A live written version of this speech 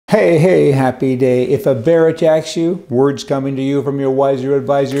Hey, hey, happy day. If a bear attacks you, words coming to you from your wiser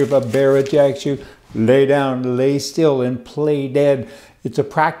advisor. If a bear attacks you, lay down, lay still, and play dead. It's a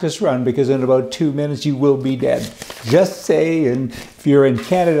practice run because in about 2 minutes you will be dead. Just say, and if you're in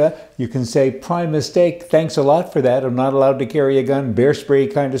Canada, you can say, prime mistake, thanks a lot for that. I'm not allowed to carry a gun, bear spray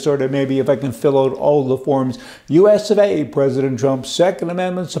kind of sort of, maybe if I can fill out all the forms. US of A, President Trump, Second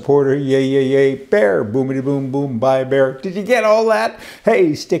Amendment supporter, yay, yay, yay, bear, boomity boom, boom, bye bear. Did you get all that?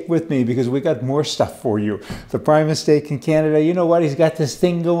 Hey, stick with me because we got more stuff for you. The prime mistake in Canada, you know what, he's got this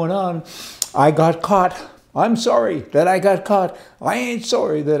thing going on. I got caught. I'm sorry that I got caught. I ain't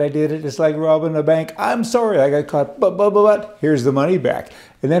sorry that I did it. It's like robbing a bank. I'm sorry I got caught, but here's the money back.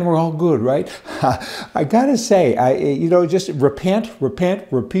 And then we're all good, right? I gotta say, just repent,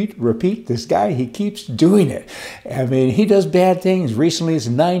 repeat. This guy, he keeps doing it. I mean, he does bad things. Recently, it's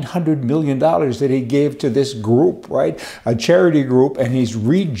 $900 million that he gave to this group, right? A charity group, and he's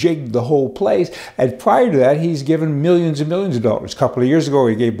rejigged the whole place. And prior to that, he's given millions and millions of dollars. A couple of years ago,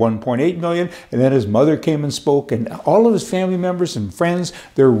 he gave $1.8 million, and then his mother came and spoke, and all of his family members and friends,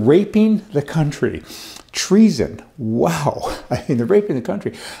 they're raping the country. Treason. Wow. I mean, they're raping the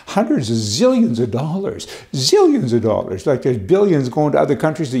country. Hundreds of zillions of dollars. Zillions of dollars. Like there's billions going to other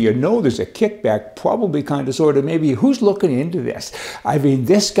countries that you know there's a kickback, probably kind of sort of maybe who's looking into this? I mean,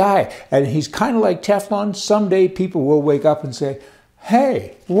 this guy, and he's kind of like Teflon. Someday people will wake up and say,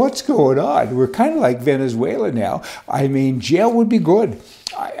 hey, what's going on? We're kind of like Venezuela now. I mean, jail would be good.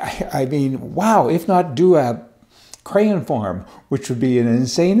 I mean, wow, if not do a crayon farm, which would be an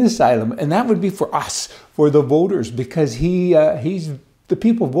insane asylum, and that would be for us, for the voters, because he's the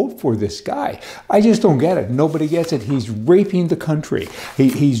people vote for this guy. I just don't get it. Nobody gets it. He's raping the country.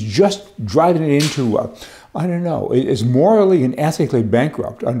 He's just driving it into I don't know, is morally and ethically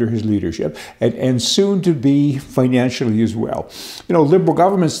bankrupt under his leadership and soon to be financially as well. You know, liberal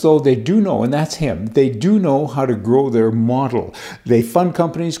governments, though, they do know, and that's him, they do know how to grow their model. They fund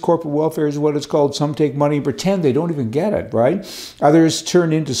companies, corporate welfare is what it's called. Some take money and pretend they don't even get it, right? Others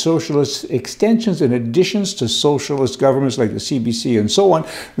turn into socialist extensions and additions to socialist governments like the CBC and so on.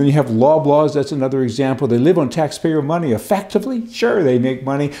 Then you have Loblaws, that's another example. They live on taxpayer money effectively. Sure, they make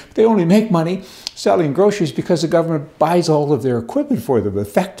money, but they only make money selling groceries because the government buys all of their equipment for them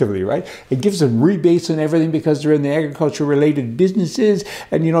effectively, right? It gives them rebates and everything because they're in the agriculture-related businesses,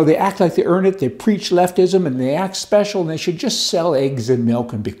 and you know, they act like they earn it, they preach leftism, and they act special, and they should just sell eggs and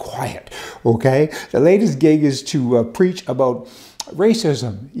milk and be quiet, okay? The latest gig is to preach about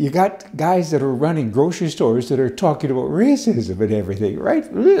racism. You got guys that are running grocery stores that are talking about racism and everything, right?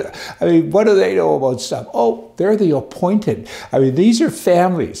 Ugh. I mean, what do they know about stuff? Oh, they're the appointed. I mean, these are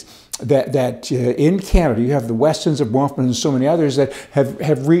families that in Canada, you have the Westons of Bronfman and so many others that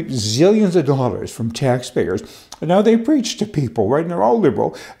have reaped zillions of dollars from taxpayers. And now they preach to people, right? And they're all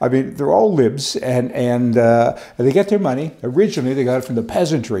liberal. I mean, they're all libs, and they get their money. Originally, they got it from the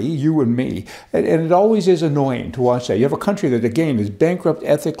peasantry, you and me. And it always is annoying to watch that. You have a country that, again, is bankrupt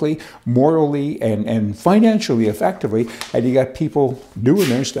ethically, morally, and financially effectively, and you got people doing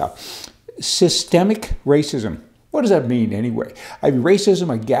their stuff. Systemic racism. What does that mean anyway? I mean,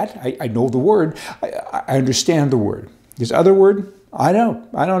 racism, I get. I know the word. I understand the word. This other word, I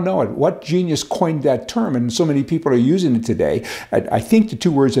don't know it. What genius coined that term? And so many people are using it today. I think the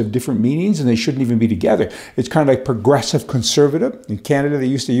two words have different meanings and they shouldn't even be together. It's kind of like progressive conservative. In Canada, they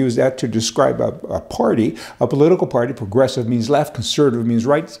used to use that to describe a party, a political party. Progressive means left, conservative means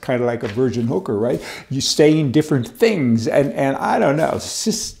right. It's kind of like a virgin hooker, right? You saying different things. And I don't know,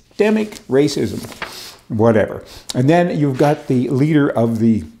 systemic racism. Whatever. And then you've got the leader of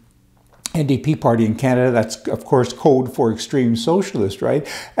the NDP party in Canada. That's, of course, code for extreme socialist, right?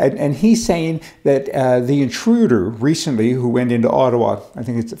 And he's saying that the intruder recently who went into Ottawa, I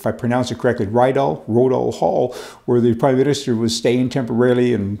think it's, if I pronounce it correctly, Rodall Hall, where the Prime Minister was staying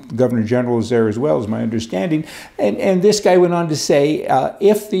temporarily and the Governor General was there as well, is my understanding. And this guy went on to say,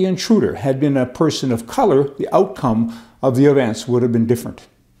 if the intruder had been a person of color, the outcome of the events would have been different.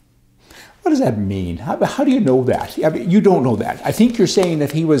 What does that mean? How do you know that? I mean, you don't know that. I think you're saying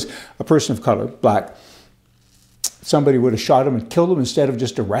if he was a person of color, black, somebody would have shot him and killed him instead of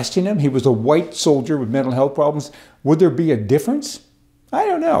just arresting him. He was a white soldier with mental health problems. Would there be a difference? I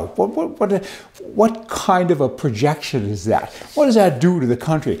don't know. What kind of a projection is that? What does that do to the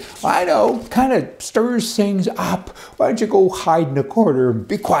country? I know, kind of stirs things up. Why don't you go hide in a corner and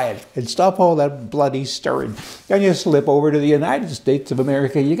be quiet and stop all that bloody stirring? Then you slip over to the United States of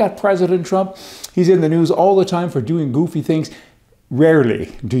America. You got President Trump. He's in the news all the time for doing goofy things.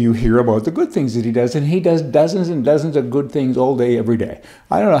 Rarely do you hear about the good things that he does, and he does dozens and dozens of good things all day, every day.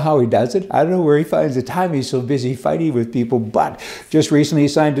 I don't know how he does it. I don't know where he finds the time. He's so busy fighting with people, but just recently he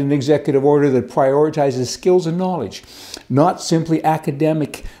signed an executive order that prioritizes skills and knowledge, not simply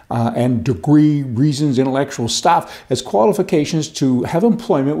academic and degree reasons, intellectual stuff, as qualifications to have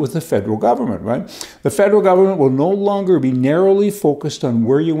employment with the federal government, right? The federal government will no longer be narrowly focused on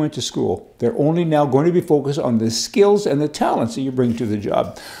where you went to school. They're only now going to be focused on the skills and the talents that you bring to the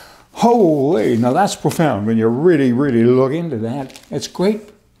job. Holy, now that's profound when you really, really look into that. It's great.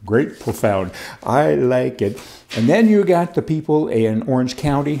 Great, profound. I like it. And then you got the people in Orange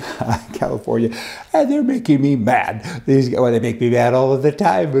County, California, and they're making me mad. Well, they make me mad all of the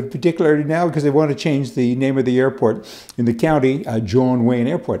time, but particularly now because they want to change the name of the airport in the county, John Wayne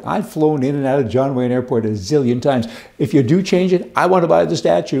Airport. I've flown in and out of John Wayne Airport a zillion times. If you do change it, I want to buy the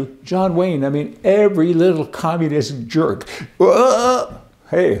statue. John Wayne, I mean, every little communist jerk.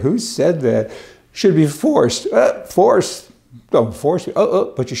 Hey, who said that? Should be forced. Forced. Don't force me,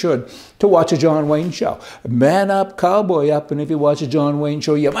 but you should, to watch a John Wayne show. Man up, cowboy up, and if you watch a John Wayne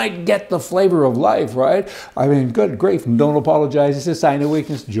show, you might get the flavor of life, right? I mean, good grief, and don't apologize, it's a sign of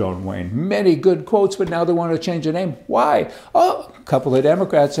weakness. John Wayne, many good quotes, but now they want to change the name. Why? Oh, a couple of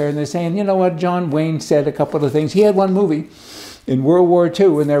Democrats there, and they're saying, you know what, John Wayne said a couple of things. He had one movie in World War II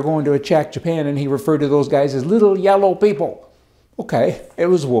when they were going to attack Japan, and he referred to those guys as little yellow people. Okay, it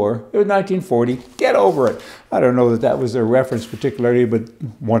was war. It was 1940. Get over it. I don't know that that was a reference particularly, but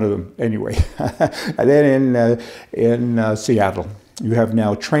one of them anyway. And then in Seattle, you have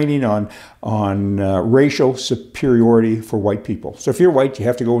now training on racial superiority for white people. So if you're white, you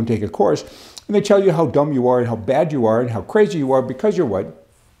have to go and take a course, and they tell you how dumb you are and how bad you are and how crazy you are because you're white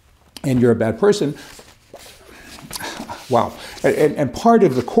and you're a bad person. Wow. And part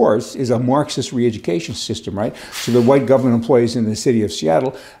of the course is a Marxist re-education system, right? So the white government employees in the city of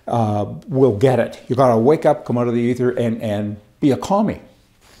Seattle will get it. You got to wake up, come out of the ether, and be a commie.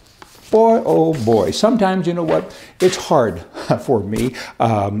 Boy, oh boy. Sometimes, you know what? It's hard for me.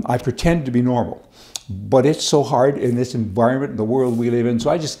 I pretend to be normal. But it's so hard in this environment, in the world we live in. So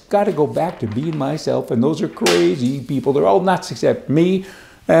I just got to go back to being myself. And those are crazy people. They're all nuts except me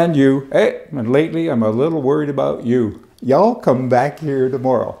and you. Hey, and lately I'm a little worried about you. Y'all come back here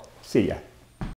tomorrow. See ya.